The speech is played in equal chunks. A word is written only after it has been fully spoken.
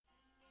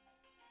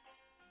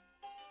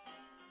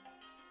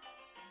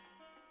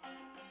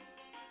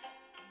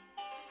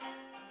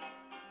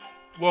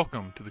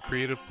Welcome to the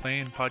Creative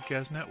Plane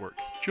Podcast Network.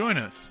 Join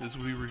us as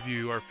we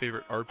review our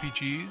favorite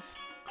RPGs,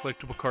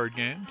 collectible card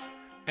games,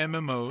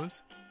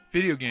 MMOs,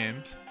 video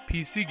games,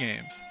 PC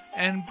games,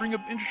 and bring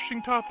up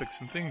interesting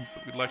topics and things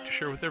that we'd like to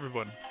share with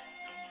everyone.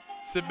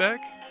 Sit back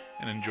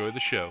and enjoy the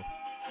show.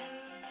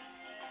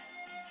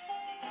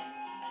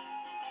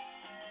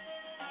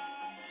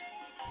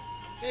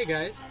 Hey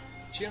guys,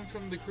 Jim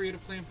from the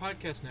Creative Plane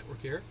Podcast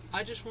Network here.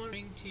 I just want to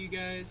bring to you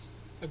guys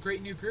a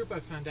great new group I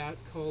found out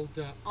called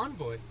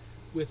Envoy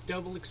with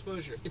Double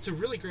Exposure. It's a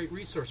really great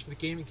resource for the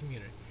gaming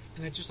community.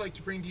 And I'd just like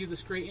to bring to you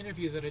this great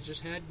interview that I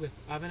just had with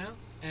Avenel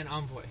and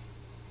Envoy.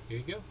 Here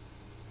you go.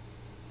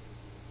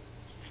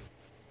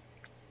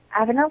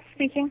 Avenel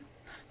speaking.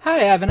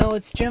 Hi Avenel,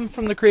 it's Jim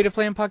from the Creative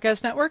Plane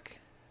Podcast Network.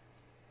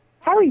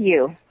 How are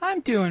you?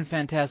 I'm doing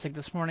fantastic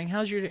this morning.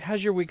 How's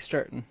your week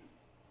starting?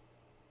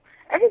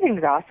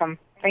 Everything's awesome.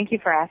 Thank you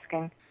for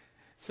asking.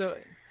 So,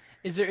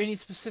 is there any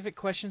specific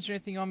questions or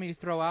anything you want me to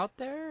throw out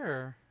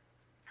there?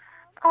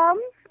 Or?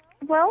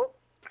 Well,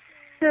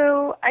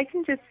 so I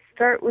can just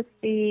start with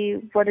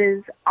what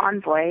is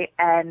Envoy,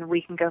 and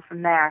we can go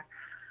from there.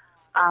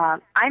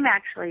 I'm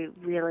actually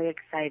really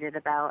excited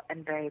about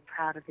and very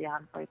proud of the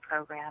Envoy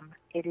program.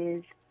 It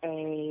is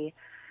a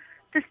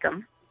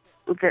system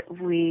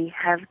that we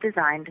have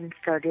designed and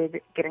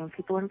started getting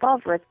people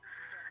involved with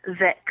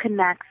that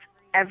connects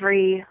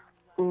every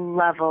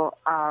level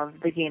of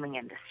the gaming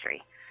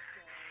industry.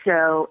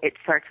 So it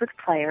starts with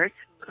players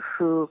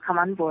who come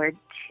on board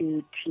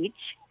to teach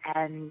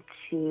and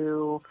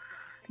to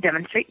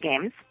demonstrate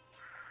games.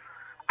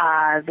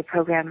 The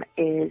program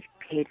is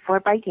paid for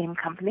by game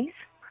companies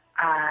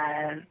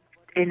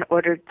in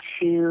order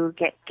to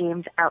get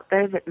games out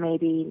there that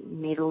maybe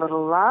need a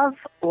little love,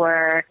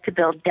 or to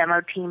build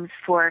demo teams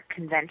for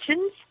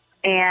conventions.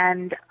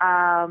 And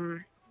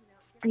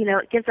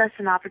it gives us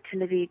an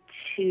opportunity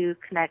to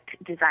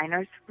connect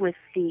designers with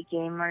the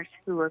gamers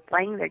who are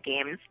playing their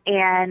games,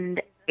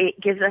 and it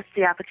gives us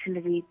the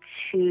opportunity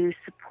to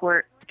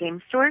support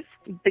game stores,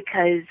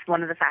 because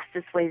one of the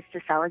fastest ways to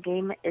sell a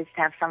game is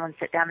to have someone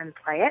sit down and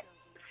play it.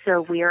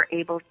 So we are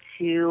able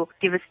to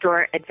give a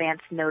store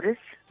advance notice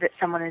that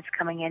someone is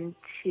coming in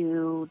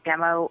to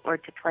demo or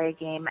to play a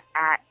game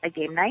at a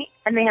game night,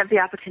 and they have the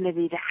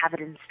opportunity to have it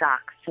in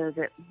stock, so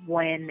that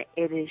when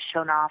it is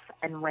shown off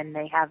and when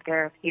they have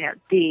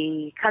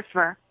the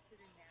customer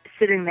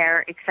sitting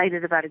there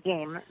excited about a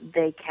game,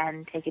 they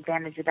can take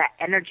advantage of that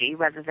energy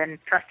rather than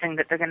trusting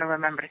that they're going to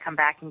remember to come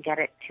back and get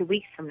it 2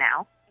 weeks from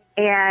now.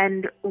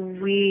 And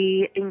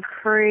we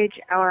encourage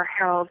our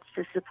heralds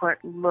to support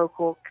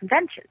local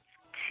conventions,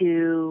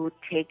 to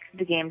take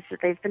the games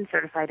that they've been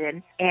certified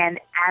in and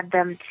add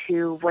them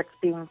to what's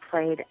being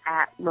played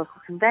at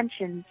local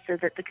conventions, so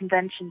that the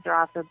conventions are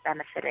also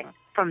benefiting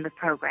from the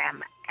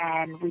program.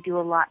 And we do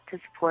a lot to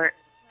support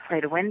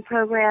play-to-win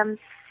programs,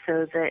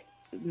 so that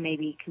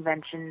maybe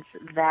conventions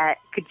that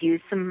could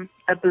use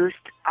a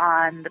boost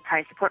on the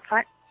prize support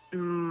front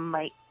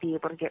might be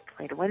able to get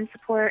play-to-win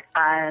support.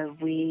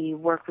 We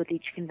work with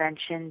each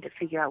convention to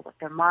figure out what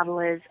their model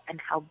is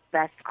and how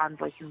best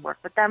Envoy can work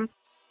with them.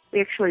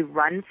 We actually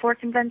run 4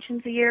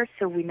 conventions a year,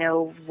 so we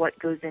know what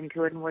goes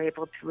into it, and we're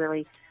able to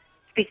really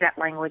speak that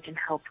language and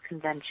help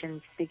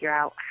conventions figure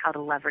out how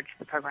to leverage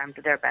the program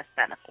to their best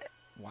benefit.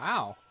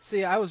 Wow.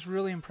 See, I was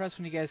really impressed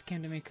when you guys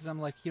came to me, because I'm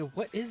like,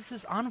 what is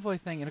this Envoy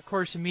thing? And of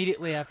course,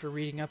 immediately after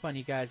reading up on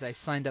you guys, I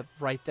signed up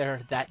right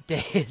there that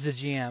day as a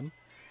GM.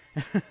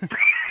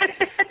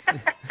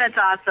 That's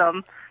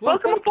awesome. Well,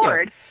 welcome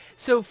aboard. You.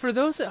 So for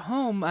those at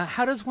home,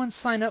 how does one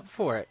sign up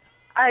for it?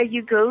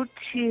 You go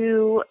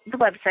to the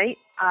website.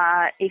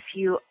 If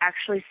you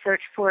actually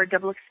search for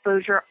Double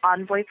Exposure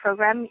Envoy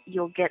program,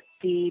 you'll get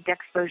the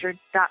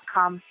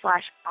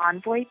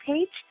dexposure.com/envoy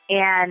page.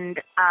 And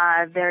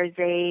there's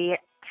a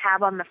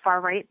tab on the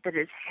far right that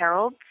is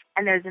Heralds,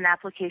 and there's an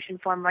application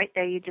form right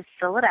there. You just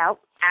fill it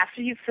out.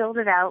 After you've filled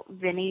it out,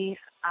 Vinny,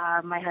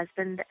 my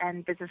husband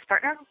and business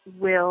partner,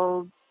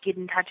 will get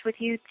in touch with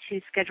you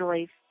to schedule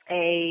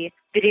a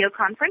video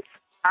conference.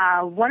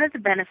 One of the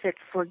benefits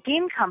for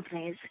game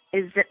companies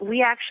is that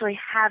we actually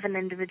have an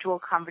individual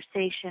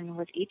conversation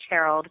with each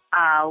herald.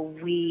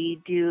 We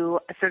do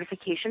a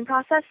certification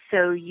process,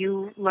 so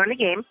you learn a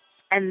game,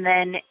 and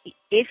then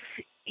if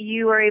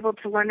you are able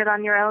to learn it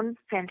on your own,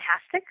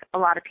 fantastic. A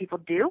lot of people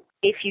do.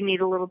 If you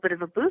need a little bit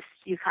of a boost,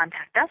 you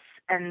contact us,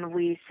 and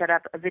we set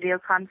up a video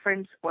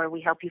conference, or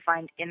we help you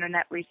find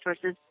internet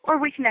resources, or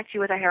we connect you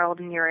with a herald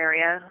in your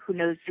area who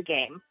knows the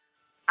game.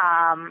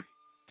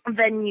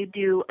 Then you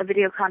do a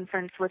video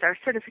conference with our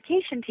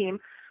certification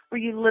team, where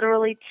you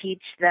literally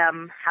teach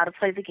them how to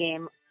play the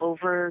game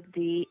over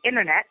the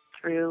internet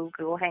through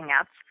Google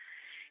Hangouts.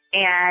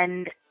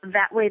 And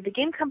that way the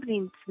game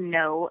companies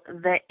know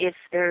that if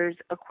there's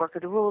a quirk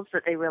of the rules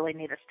that they really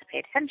need us to pay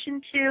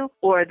attention to,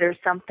 or there's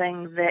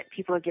something that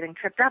people are getting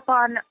tripped up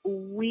on,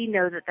 we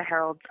know that the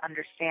heralds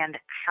understand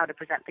how to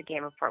present the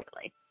game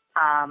appropriately.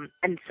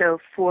 And so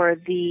for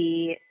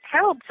the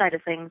herald side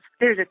of things,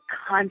 there's a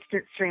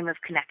constant stream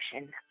of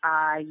connection.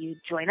 You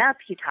join up,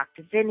 you talk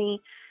to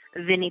Vinny,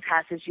 Vinny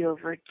passes you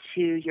over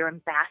to your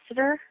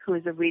ambassador, who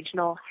is a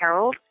regional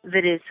herald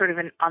that is sort of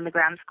an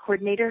on-the-ground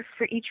coordinator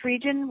for each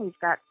region. We've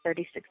got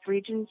 36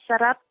 regions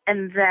set up.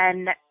 And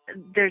then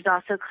there's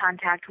also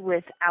contact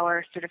with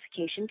our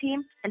certification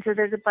team. And so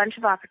there's a bunch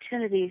of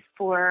opportunities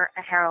for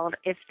a herald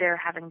if they're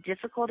having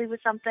difficulty with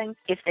something,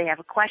 if they have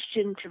a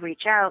question, to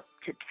reach out,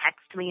 to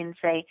text me and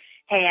say,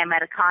 hey, I'm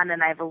at a con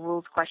and I have a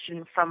rules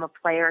question from a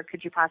player.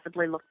 Could you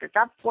possibly look this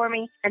up for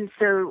me? And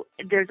so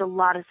there's a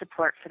lot of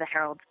support for the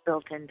heralds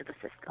built into the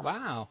system.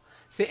 Wow.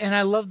 See, and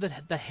I love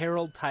the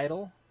herald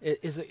title.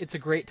 It's a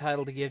great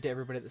title to give to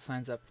everybody that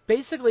signs up.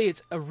 Basically,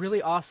 it's a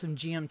really awesome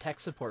GM tech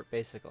support,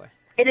 basically.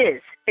 It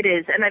is.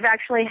 And I've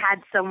actually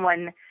had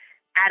someone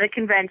at a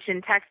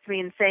convention text me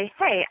and say,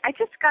 hey, I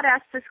just got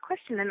asked this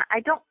question and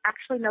I don't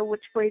actually know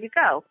which way to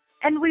go.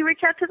 And we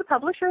reach out to the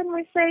publisher and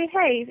we say,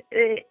 hey,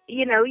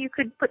 you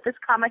could put this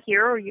comma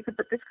here or you could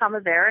put this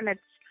comma there, and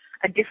it's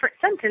a different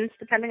sentence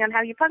depending on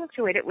how you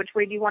punctuate it. Which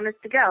way do you want us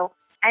to go?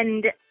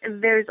 And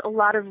there's a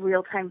lot of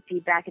real-time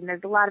feedback, and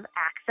there's a lot of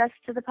access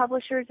to the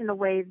publishers in a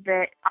way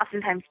that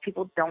oftentimes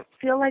people don't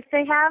feel like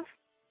they have.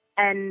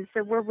 And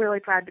so we're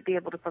really proud to be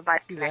able to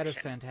provide connection. That is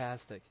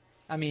fantastic.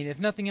 I mean, if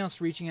nothing else,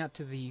 reaching out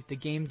to the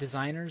game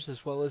designers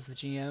as well as the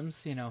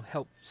GMs,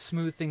 help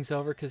smooth things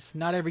over, because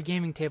not every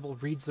gaming table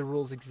reads the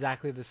rules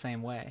exactly the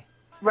same way.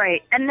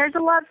 Right, and there's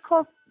a lot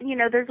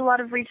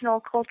of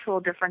regional cultural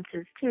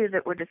differences too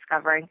that we're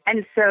discovering.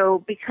 And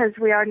so, because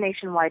we are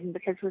nationwide and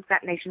because we've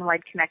got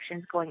nationwide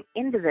connections going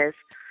into this,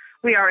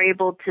 we are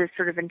able to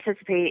sort of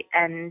anticipate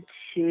and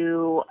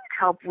to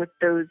help with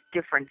those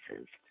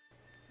differences.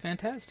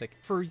 Fantastic.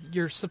 For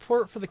your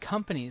support for the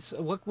companies,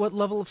 what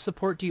level of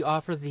support do you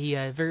offer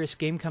the various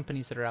game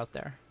companies that are out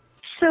there?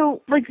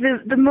 So,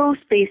 the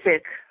most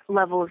basic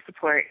level of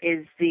support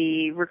is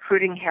the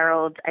recruiting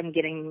herald and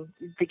getting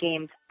the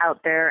games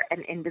out there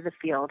and into the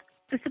field.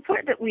 The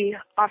support that we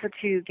offer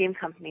to game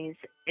companies,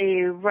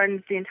 it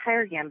runs the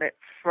entire gambit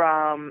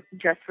from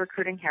just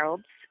recruiting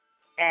heralds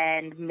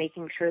and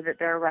making sure that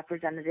there are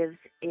representatives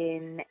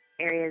in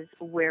areas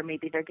where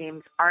maybe their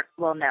games aren't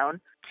well known,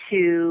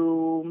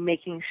 to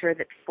making sure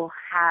that people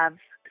have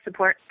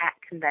support at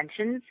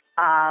conventions.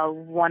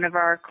 One of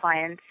our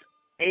clients,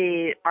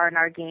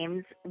 R&R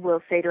Games,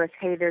 will say to us,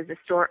 hey, there's a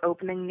store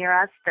opening near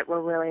us that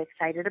we're really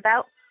excited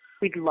about.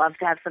 We'd love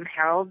to have some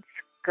heralds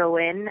go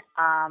in.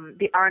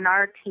 The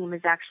R&R team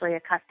is actually a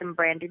custom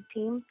branded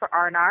team for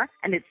R&R,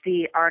 and it's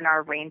the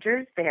R&R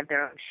Rangers. They have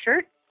their own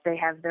shirts. They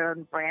have their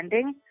own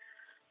branding.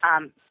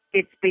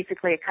 It's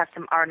basically a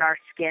custom R&R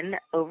skin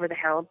over the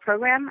herald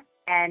program,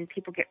 and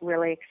people get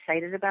really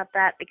excited about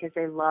that because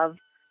they love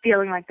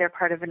feeling like they're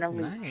part of an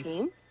elite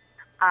team.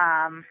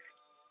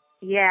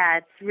 Yeah,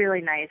 it's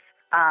really nice.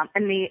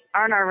 And the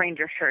R&R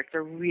Ranger shirts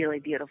are really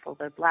beautiful.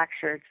 They're black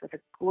shirts with a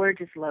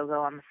gorgeous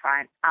logo on the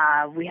front.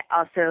 We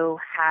also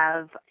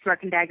have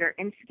Smirk and Dagger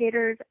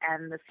Instigators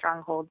and the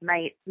Stronghold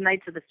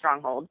Knights of the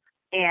Stronghold.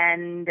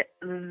 And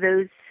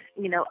those,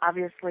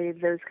 obviously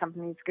those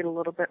companies get a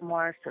little bit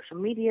more social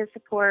media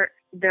support.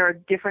 There are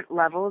different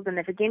levels, and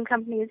if a game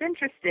company is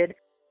interested,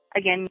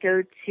 again,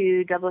 go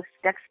to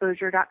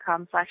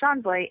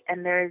doubleexposure.com/envoy,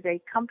 and there is a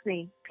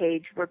company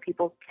page where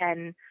people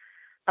can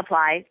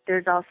apply.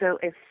 There's also,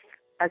 if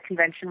a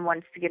convention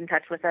wants to get in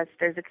touch with us,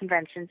 there's a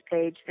conventions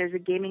page, there's a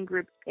gaming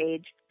group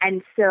page.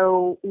 And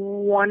so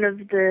one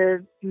of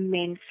the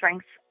main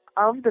strengths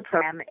of the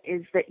program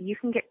is that you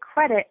can get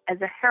credit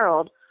as a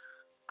herald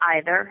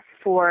either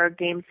for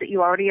games that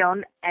you already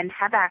own and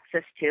have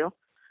access to.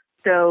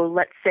 So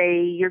let's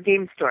say your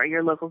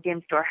local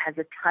game store has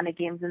a ton of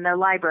games in their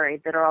library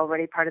that are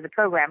already part of the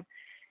program.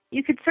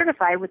 You could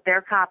certify with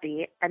their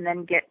copy and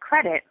then get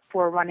credit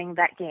for running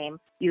that game.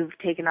 You've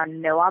taken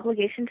on no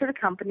obligation to the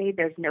company.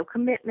 There's no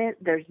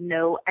commitment. There's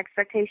no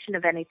expectation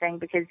of anything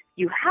because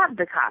you have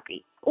the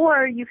copy.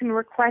 Or you can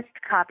request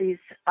copies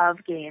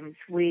of games.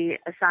 We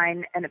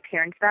assign an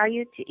appearance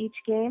value to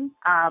each game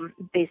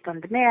based on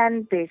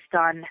demand, based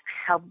on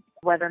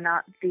whether or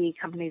not the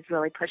company is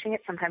really pushing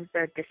it. Sometimes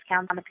there are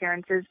discounts on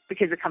appearances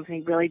because the company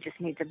really just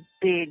needs a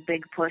big,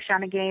 big push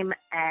on a game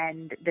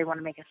and they want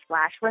to make a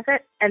splash with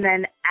it. And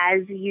then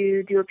as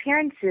you do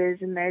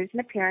appearances, and there's an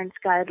appearance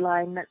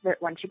guideline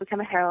that once you become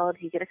a herald,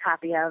 you get a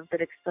copy of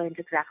that explains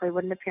exactly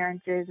what an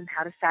appearance is and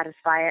how to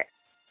satisfy it.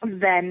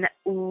 Then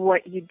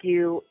what you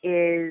do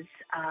is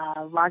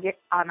log it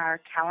on our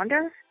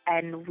calendar,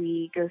 and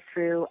we go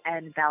through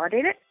and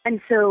validate it. And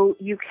so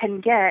you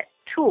can get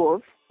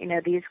tools,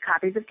 these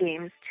copies of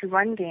games, to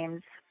run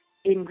games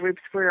in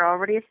groups where you're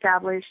already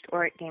established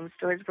or at game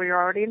stores where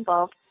you're already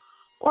involved,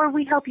 or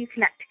we help you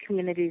connect to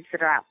communities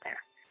that are out there.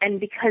 And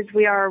because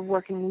we are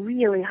working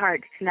really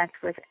hard to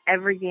connect with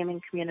every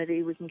gaming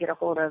community we can get a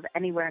hold of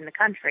anywhere in the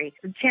country,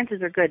 the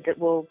chances are good that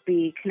we'll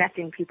be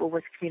connecting people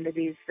with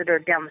communities that are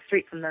down the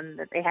street from them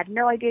that they had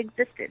no idea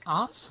existed.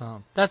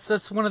 Awesome.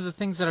 That's one of the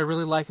things that I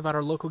really like about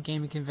our local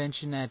gaming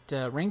convention at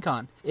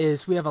RainCon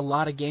is we have a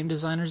lot of game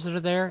designers that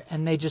are there,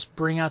 and they just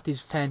bring out these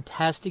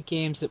fantastic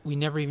games that we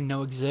never even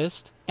know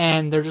exist.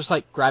 And they're just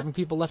like grabbing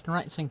people left and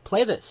right and saying,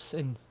 play this.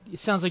 And it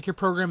sounds like your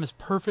program is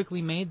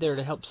perfectly made there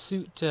to help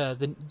suit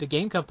the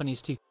game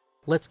companies to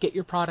let's get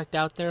your product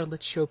out there,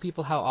 let's show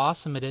people how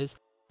awesome it is,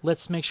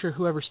 let's make sure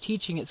whoever's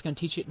teaching it's going to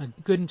teach it in a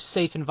good and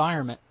safe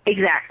environment.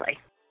 Exactly.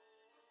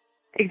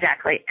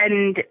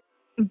 And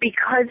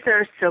because there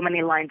are so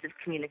many lines of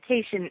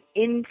communication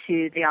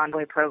into the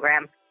Envoy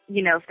program,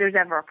 if there's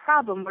ever a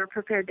problem, we're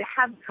prepared to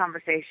have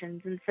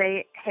conversations and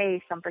say,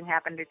 hey, something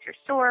happened at your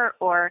store,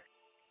 or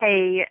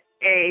hey,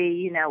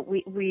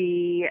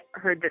 we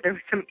heard that there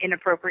was some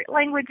inappropriate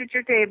language at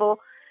your table.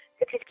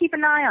 So just keep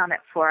an eye on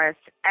it for us.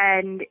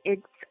 And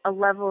it's a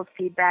level of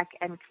feedback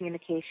and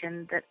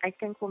communication that I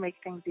think will make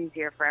things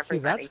easier for everybody.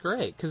 See, that's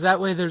great, because that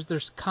way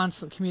there's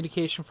constant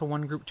communication from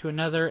one group to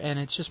another, and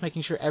it's just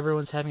making sure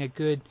everyone's having a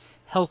good,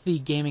 healthy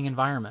gaming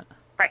environment.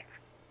 Right.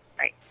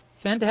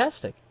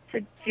 Fantastic. So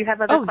do you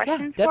have other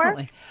questions for us? Oh,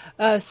 yeah,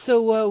 definitely.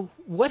 So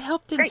what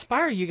helped Great.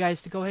 inspire you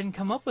guys to go ahead and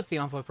come up with the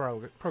Envoy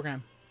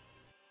program?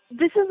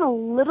 This is a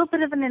little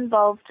bit of an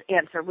involved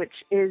answer, which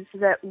is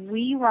that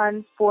we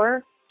run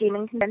 4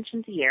 gaming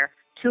conventions a year.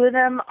 2 of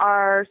them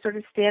are sort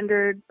of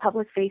standard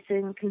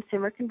public-facing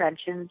consumer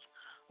conventions.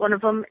 One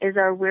of them is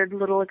our weird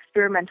little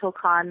experimental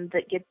con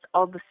that gets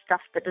all the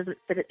stuff that doesn't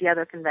fit at the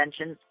other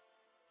conventions.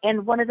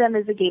 And one of them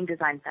is a game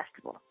design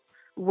festival,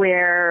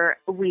 where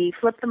we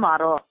flip the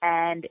model,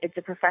 and it's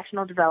a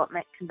professional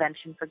development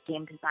convention for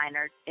game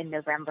designers in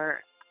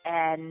November.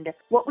 And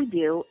what we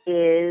do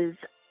is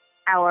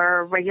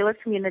our regular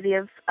community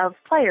of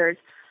players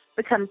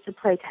becomes the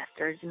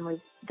playtesters, and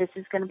this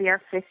is going to be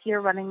our 5th year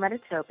running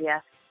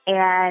Metatopia.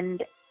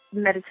 And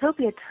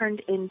Metatopia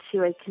turned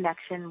into a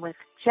connection with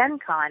Gen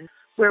Con,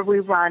 where we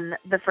run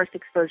the First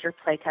Exposure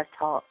Playtest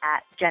Hall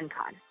at Gen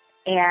Con.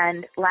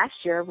 And last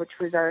year, which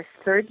was our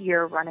 3rd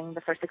year running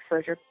the First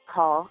Exposure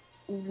Hall,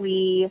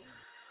 we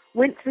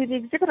went through the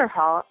exhibitor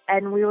hall,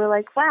 and we were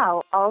like,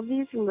 wow, all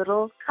these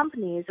little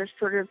companies are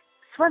sort of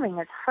swimming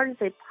as hard as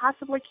they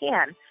possibly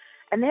can,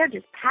 and they're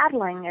just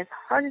paddling as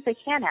hard as they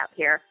can out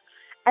here.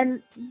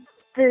 And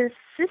the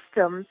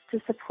systems to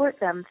support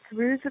them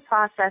through the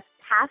process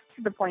past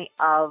to the point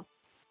of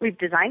we've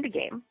designed a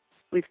game,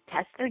 we've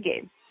tested a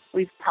game,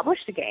 we've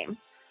published a game.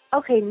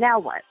 Okay, now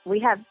what? We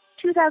have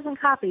 2,000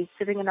 copies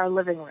sitting in our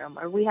living room,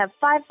 or we have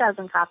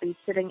 5,000 copies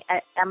sitting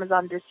at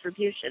Amazon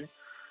distribution,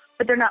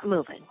 but they're not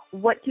moving.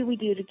 What do we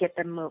do to get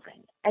them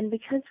moving? And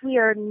because we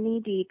are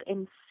knee-deep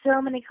in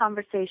so many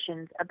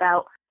conversations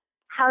about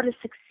how to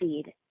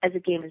succeed as a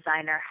game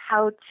designer,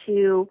 how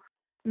to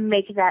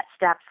make that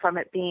step from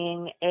it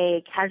being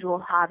a casual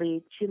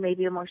hobby to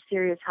maybe a more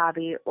serious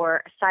hobby or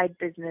a side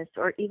business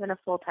or even a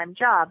full-time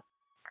job,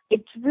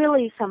 it's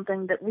really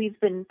something that we've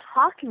been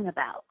talking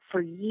about for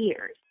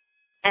years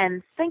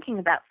and thinking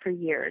about for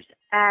years.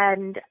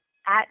 And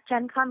at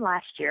Gen Con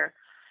last year,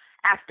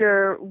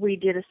 after we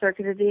did a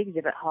circuit of the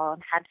exhibit hall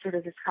and had sort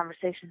of this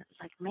conversation, it was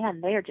like, man,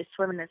 they are just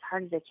swimming as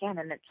hard as they can,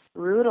 and it's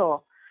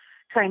brutal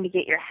trying to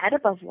get your head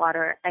above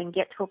water and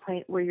get to a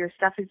point where your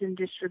stuff is in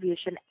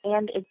distribution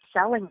and it's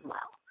selling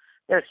well.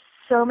 There's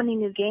so many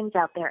new games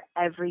out there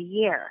every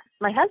year.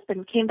 My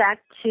husband came back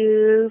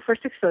to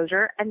First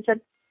Exposure and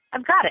said,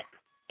 I've got it.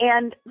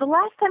 And the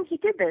last time he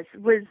did this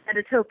was at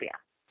Metatopia,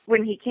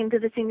 when he came to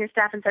the senior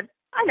staff and said,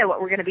 I know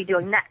what we're going to be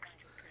doing next.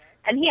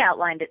 And he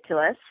outlined it to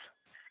us.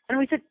 And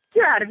we said,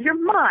 you're out of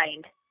your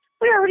mind.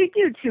 We already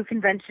do 2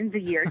 conventions a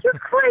year. You're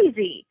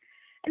crazy.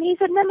 And he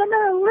said, no,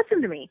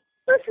 listen to me.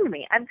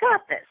 I've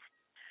got this.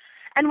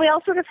 And we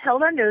all sort of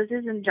held our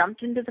noses and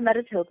jumped into the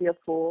Metatopia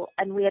pool,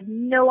 and we had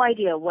no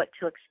idea what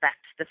to expect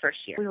the first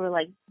year. We were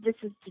like, this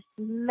is just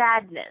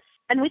madness.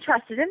 And we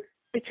trusted him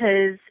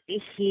because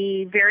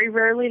he very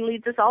rarely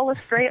leads us all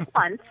astray at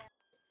once.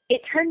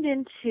 It turned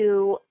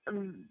into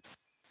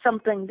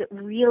something that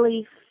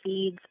really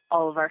feeds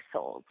all of our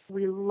souls.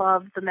 We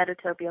love the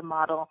Metatopia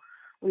model.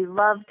 We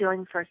love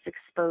doing First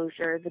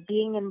Exposure, the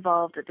being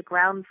involved at the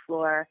ground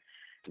floor,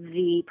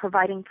 the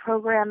providing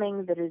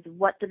programming that is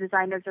what the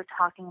designers are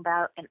talking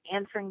about and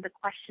answering the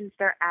questions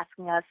they're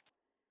asking us.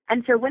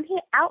 And so when he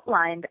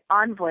outlined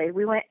Envoy,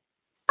 we went,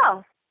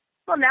 oh,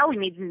 well, now we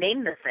need to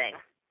name the thing.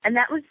 And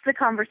that was the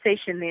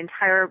conversation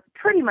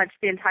pretty much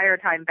the entire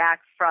time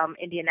back from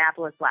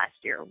Indianapolis last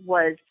year,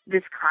 was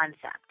this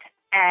concept.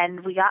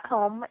 And we got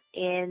home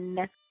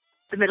in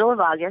the middle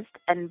of August,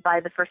 and by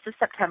the 1st of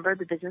September,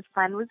 the business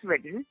plan was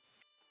written,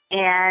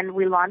 and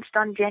we launched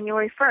on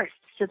January 1st.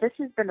 So this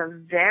has been a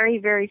very,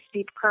 very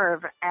steep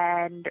curve,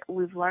 and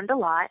we've learned a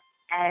lot,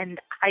 and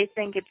I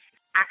think it's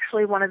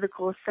actually one of the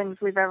coolest things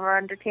we've ever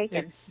undertaken.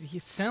 It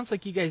sounds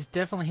like you guys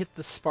definitely hit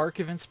the spark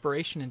of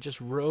inspiration and just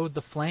rode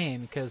the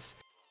flame, because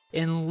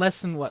in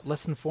less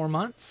than 4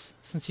 months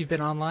since you've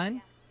been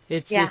online,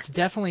 it's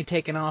definitely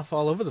taken off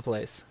all over the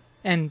place.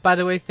 And by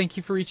the way, thank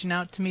you for reaching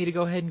out to me to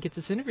go ahead and get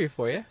this interview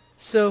for you.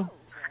 So.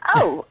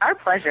 Oh, our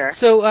pleasure.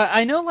 So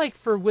I know, like,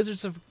 for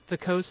Wizards of the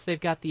Coast, they've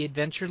got the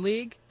Adventure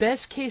League.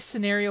 Best case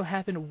scenario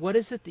happened, what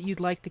is it that you'd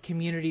like the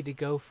community to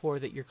go for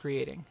that you're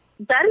creating?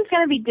 That is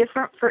going to be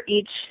different for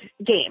each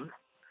game.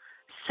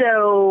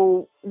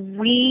 So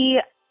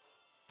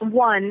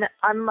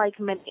unlike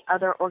many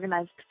other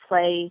organized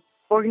play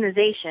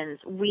organizations,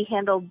 we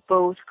handle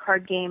both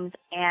card games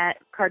and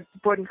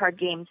board and card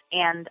games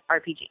and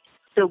RPGs.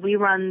 So we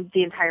run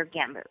the entire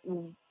gambit.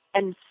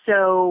 And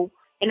so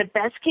in a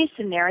best case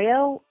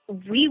scenario,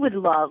 we would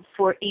love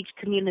for each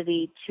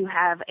community to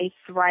have a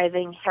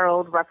thriving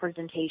Herald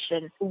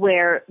representation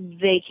where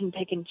they can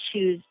pick and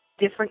choose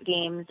different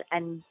games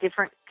and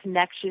different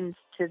connections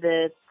to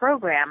the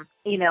program.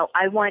 You know,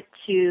 I want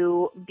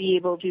to be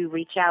able to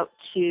reach out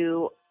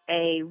to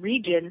a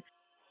region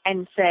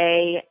and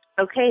say,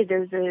 okay,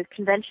 there's a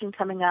convention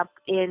coming up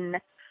in,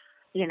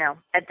 you know,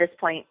 at this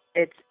point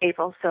it's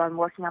April, so I'm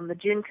working on the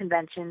June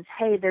conventions.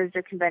 Hey, there's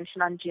a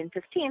convention on June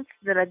 15th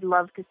that I'd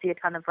love to see a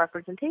ton of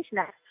representation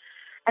at.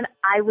 And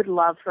I would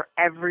love for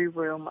every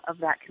room of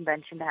that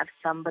convention to have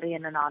somebody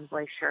in an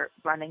Envoy shirt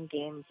running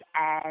games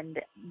and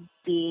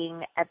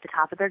being at the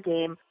top of their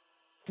game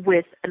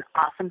with an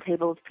awesome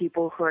table of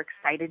people who are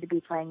excited to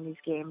be playing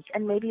these games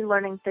and maybe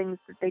learning things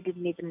that they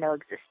didn't even know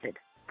existed.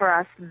 For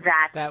us,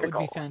 that would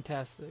be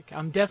fantastic.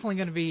 I'm definitely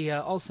going to be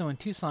also in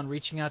Tucson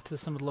reaching out to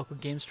some of the local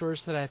game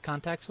stores that I have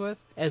contacts with,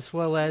 as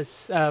well as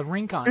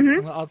RingCon.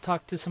 Mm-hmm. I'll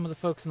talk to some of the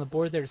folks on the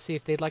board there to see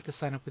if they'd like to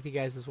sign up with you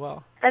guys as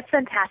well. That's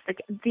fantastic.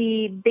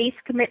 The base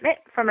commitment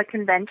from a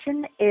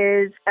convention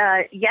is,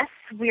 yes,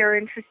 we are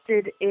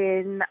interested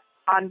in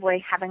Envoy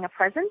having a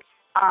presence,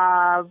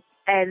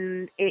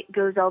 and it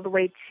goes all the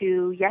way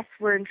to, yes,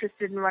 we're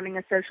interested in running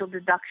a social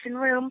deduction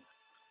room,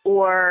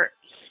 or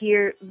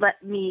here,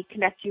 let me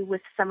connect you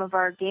with some of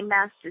our game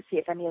masters, see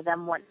if any of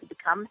them want to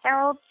become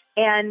heralds.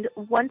 And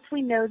once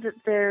we know that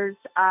there's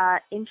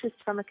interest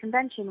from a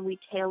convention, we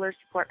tailor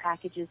support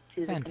packages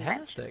to the convention.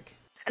 Fantastic.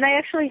 And I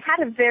actually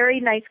had a very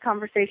nice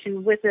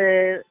conversation with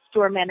a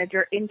store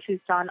manager in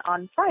Tucson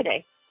on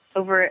Friday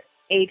over at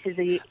A to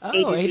Z.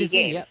 A to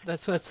Z, yeah.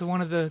 That's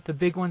one of the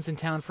big ones in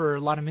town for a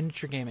lot of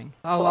miniature gaming.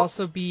 I'll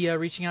also be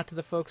reaching out to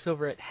the folks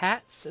over at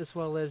HATS as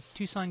well as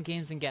Tucson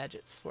Games and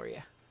Gadgets for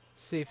you.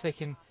 See if they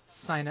can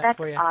sign up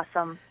for you. That's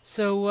awesome.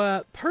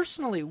 So,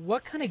 personally,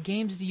 what kind of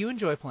games do you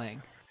enjoy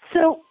playing?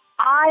 So,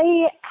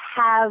 I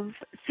have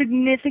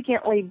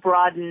significantly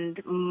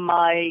broadened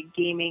my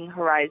gaming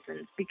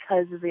horizons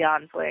because of the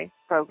Envoy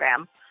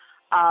program.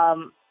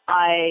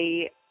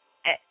 My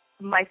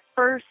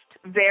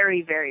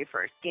very, very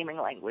first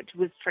gaming language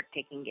was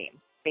trick-taking games,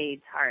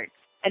 spades, hearts.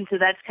 And so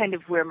that's kind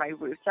of where my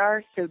roots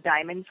are. So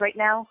Diamonds right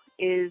now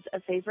is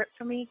a favorite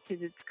for me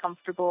because it's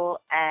comfortable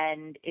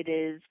and it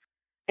is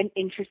an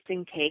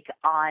interesting take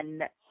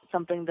on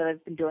something that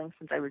I've been doing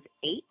since I was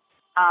 8.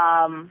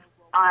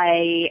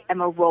 I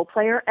am a role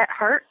player at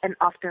heart and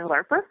often a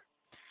LARPer.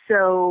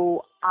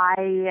 So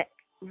I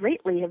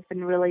lately have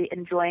been really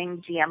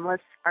enjoying GM-less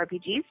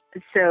RPGs.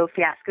 So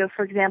Fiasco,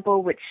 for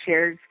example, which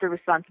shares the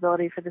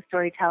responsibility for the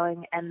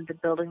storytelling and the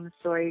building the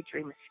story,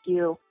 Dream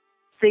Askew.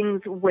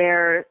 Things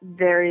where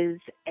there is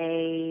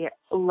a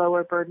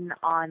lower burden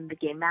on the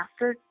game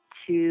master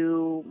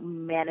to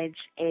manage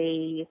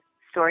a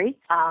story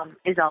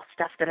is all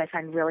stuff that I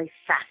find really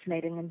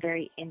fascinating and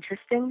very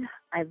interesting.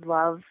 I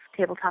love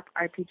tabletop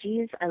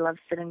RPGs. I love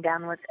sitting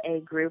down with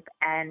a group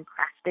and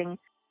crafting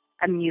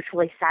a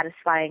mutually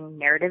satisfying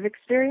narrative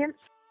experience.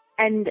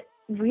 And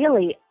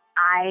really,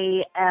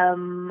 I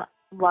am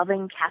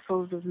loving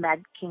Castles of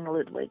Mad King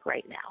Ludwig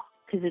right now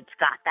because it's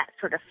got that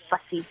sort of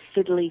fussy,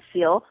 fiddly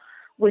feel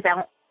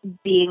without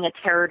being a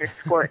terror to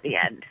score at the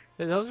end.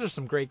 Those are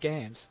some great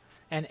games.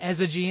 And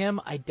as a GM,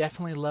 I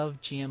definitely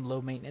love GM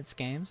low-maintenance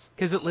games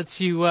because it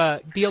lets you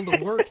be able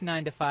to work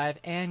 9 to 5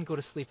 and go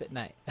to sleep at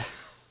night.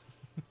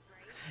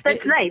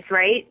 That's nice,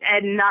 right?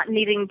 And not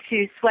needing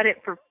to sweat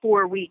it for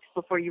 4 weeks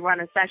before you run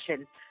a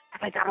session.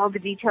 Have I got all the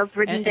details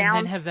written down?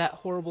 And then have that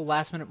horrible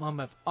last-minute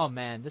moment of, oh,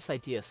 man, this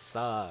idea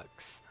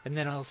sucks. And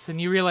then all of a sudden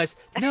you realize,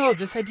 no,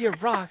 this idea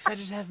rocks. I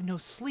just have no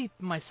sleep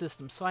in my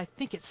system, so I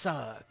think it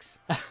sucks.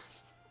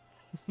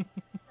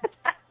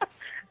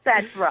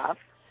 That's rough.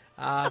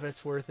 But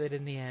it's worth it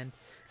in the end.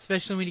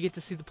 Especially when you get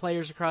to see the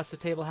players across the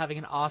table having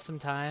an awesome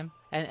time.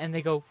 And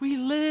they go, we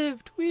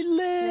lived! We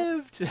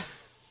lived!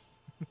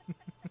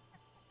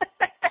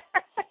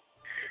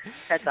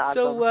 That's awesome.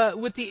 So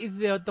with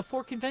the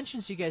 4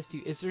 conventions you guys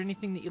do, is there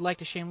anything that you'd like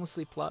to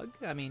shamelessly plug?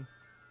 I mean...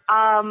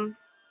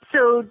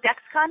 So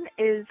DexCon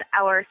is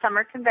our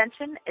summer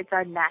convention. It's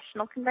our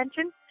national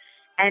convention.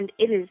 And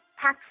it is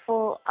packed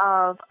full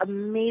of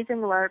amazing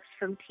LARPs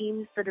from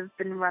teams that have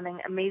been running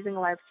amazing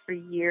LARPs for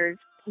years.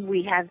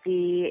 We have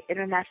the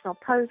International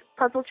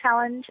Puzzle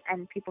Challenge,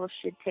 and people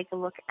should take a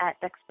look at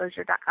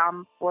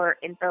dexposure.com for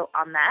info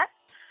on that.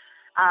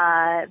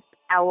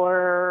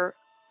 Our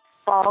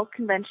fall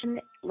convention,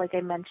 like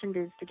I mentioned,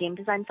 is the Game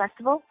Design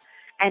Festival.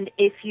 And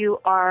if you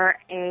are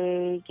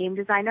a game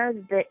designer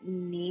that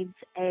needs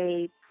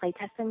a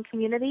playtesting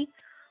community,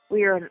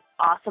 we are an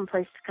awesome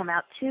place to come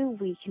out to.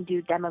 We can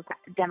do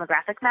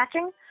demographic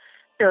matching.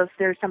 So if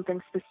there's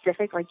something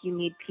specific, like you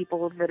need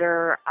people that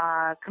are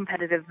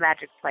competitive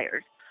Magic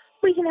players,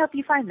 we can help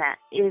you find that.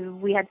 If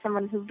we had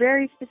someone who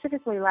very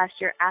specifically last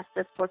year asked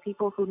us for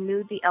people who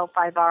knew the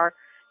L5R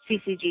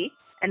CCG,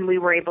 and we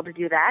were able to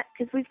do that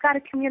because we've got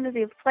a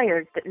community of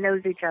players that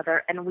knows each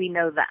other and we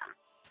know them.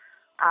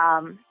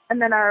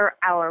 And then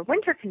our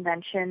winter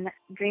convention,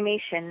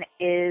 Dreamation,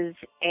 is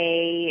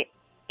a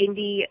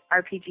indie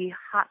RPG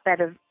hotbed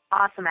of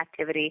awesome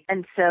activity.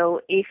 And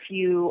so if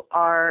you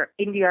are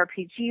indie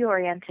RPG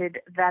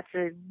oriented, that's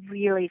a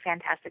really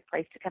fantastic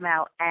place to come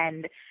out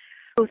and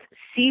both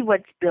see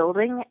what's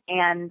building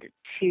and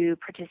to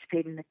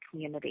participate in the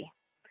community.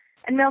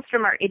 And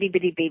Maelstrom, our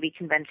itty-bitty baby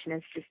convention,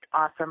 is just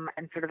awesome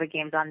and sort of a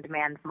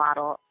games-on-demand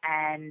model.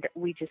 And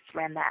we just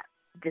ran that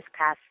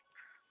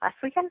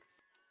last weekend?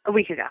 A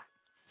week ago.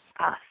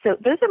 So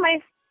those are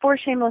my 4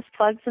 shameless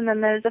plugs. And then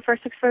there's the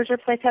First Exposure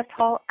Playtest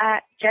Hall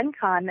at Gen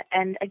Con.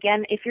 And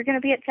again, if you're going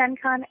to be at Gen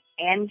Con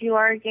and you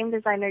are a game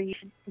designer, you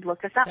should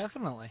look us up.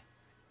 Definitely.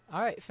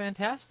 All right,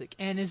 fantastic.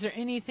 And is there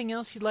anything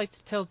else you'd like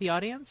to tell the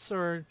audience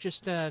or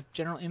just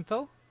general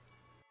info?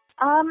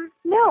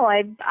 No,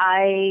 I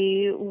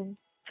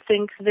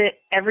think that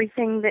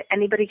everything that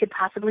anybody could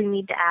possibly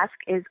need to ask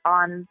is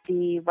on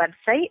the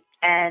website.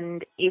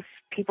 And if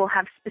people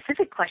have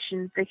specific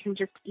questions, they can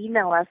just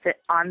email us at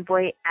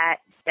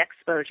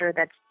envoy@dexposure,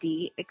 that's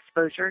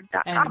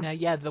dexposure.com. And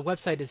yeah, the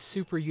website is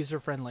super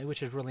user-friendly,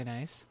 which is really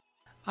nice.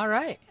 All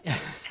right.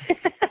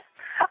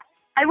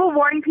 I will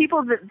warn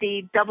people that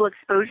the Double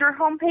Exposure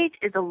homepage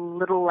is a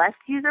little less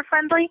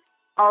user-friendly.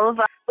 All of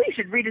us, we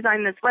should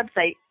redesign this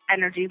website.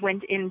 Energy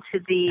went into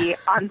the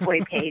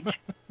Envoy page.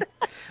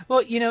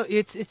 Well,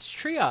 it's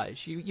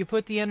triage. You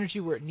put the energy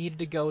where it needed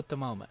to go at the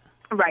moment.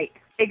 Right.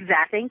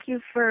 Exactly. Thank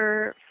you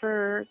for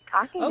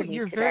talking to me today. Oh,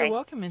 you're very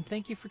welcome, and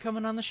thank you for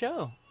coming on the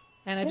show.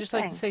 And I'd just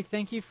like to say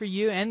thank you for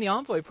you and the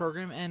Envoy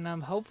program, and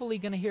I'm hopefully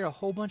going to hear a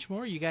whole bunch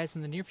more of you guys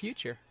in the near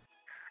future.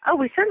 Oh,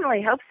 we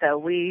certainly hope so.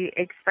 We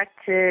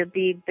expect to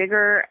be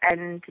bigger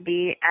and to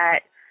be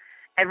at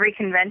every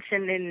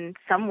convention in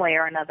some way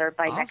or another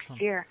by next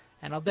year.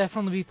 And I'll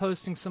definitely be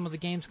posting some of the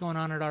games going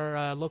on at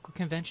our local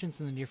conventions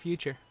in the near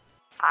future.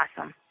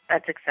 Awesome.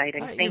 That's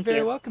exciting. Right, thank you're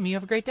very welcome. You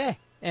have a great day.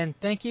 And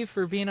thank you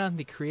for being on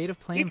the Creative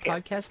Playing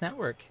Podcast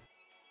Network.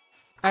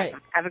 All right.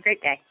 Have a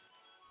great day.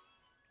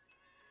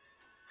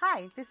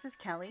 Hi, this is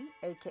Kelly,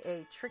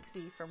 a.k.a.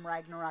 Trixie from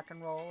Ragnarok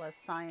and Roll, a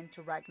Scion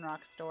to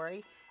Ragnarok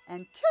story,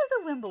 and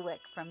Tilda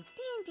Wimblewick from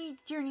D&D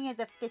Journey of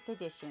the 5th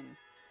Edition.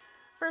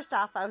 First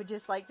off, I would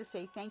just like to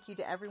say thank you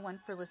to everyone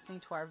for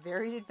listening to our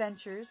varied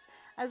adventures,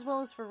 as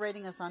well as for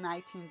rating us on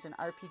iTunes and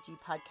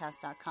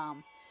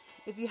RPGpodcast.com.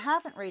 If you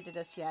haven't rated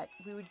us yet,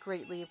 we would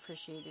greatly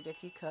appreciate it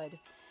if you could.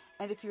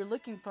 And if you're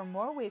looking for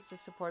more ways to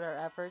support our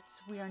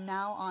efforts, we are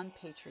now on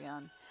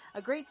Patreon,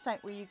 a great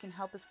site where you can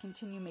help us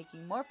continue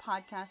making more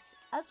podcasts,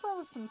 as well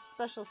as some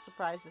special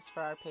surprises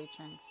for our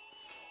patrons.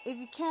 If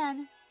you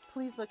can,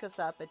 please look us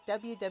up at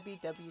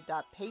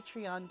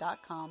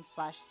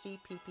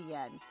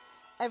www.patreon.com/cppn.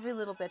 Every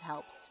little bit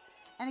helps.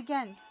 And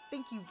again,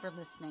 thank you for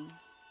listening.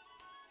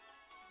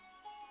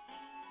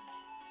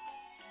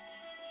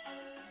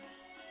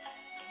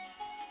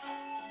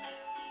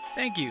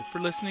 Thank you for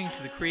listening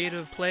to the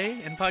Creative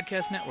Play and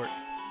Podcast Network.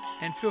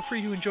 And feel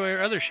free to enjoy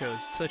our other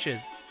shows, such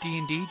as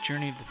D&D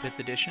Journey of the 5th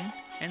Edition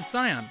and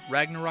Scion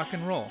Ragnarok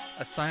and Roll,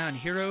 a Scion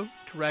hero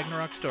to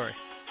Ragnarok story.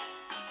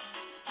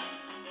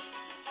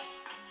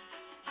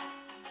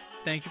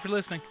 Thank you for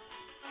listening.